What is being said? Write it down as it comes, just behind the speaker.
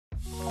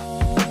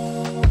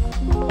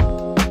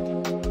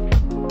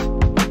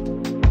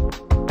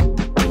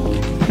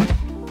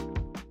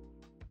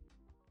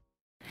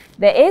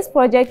The ACE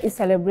project is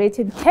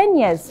celebrating 10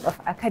 years of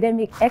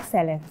academic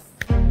excellence.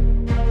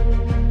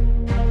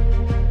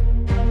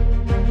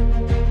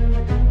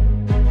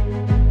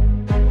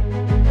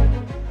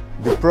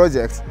 The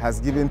project has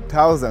given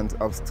thousands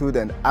of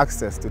students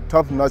access to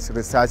top-notch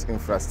research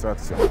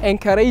infrastructure,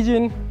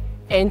 encouraging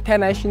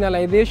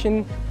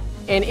internationalization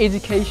and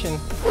education,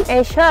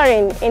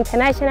 ensuring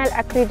international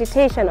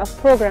accreditation of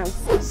programs,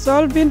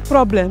 solving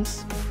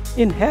problems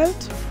in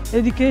health,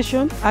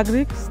 education,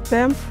 agri,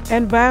 STEM,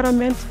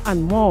 environment,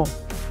 and more.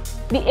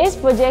 The ACE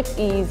project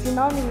is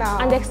phenomenal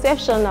and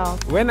exceptional.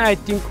 When I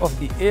think of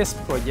the ACE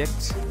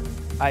project,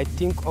 I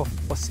think of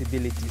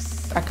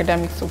possibilities.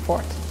 Academic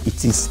support.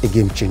 It is a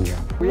game changer.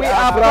 We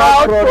are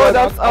proud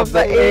products of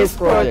the ACE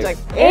project.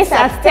 ACE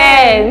at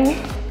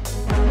 10.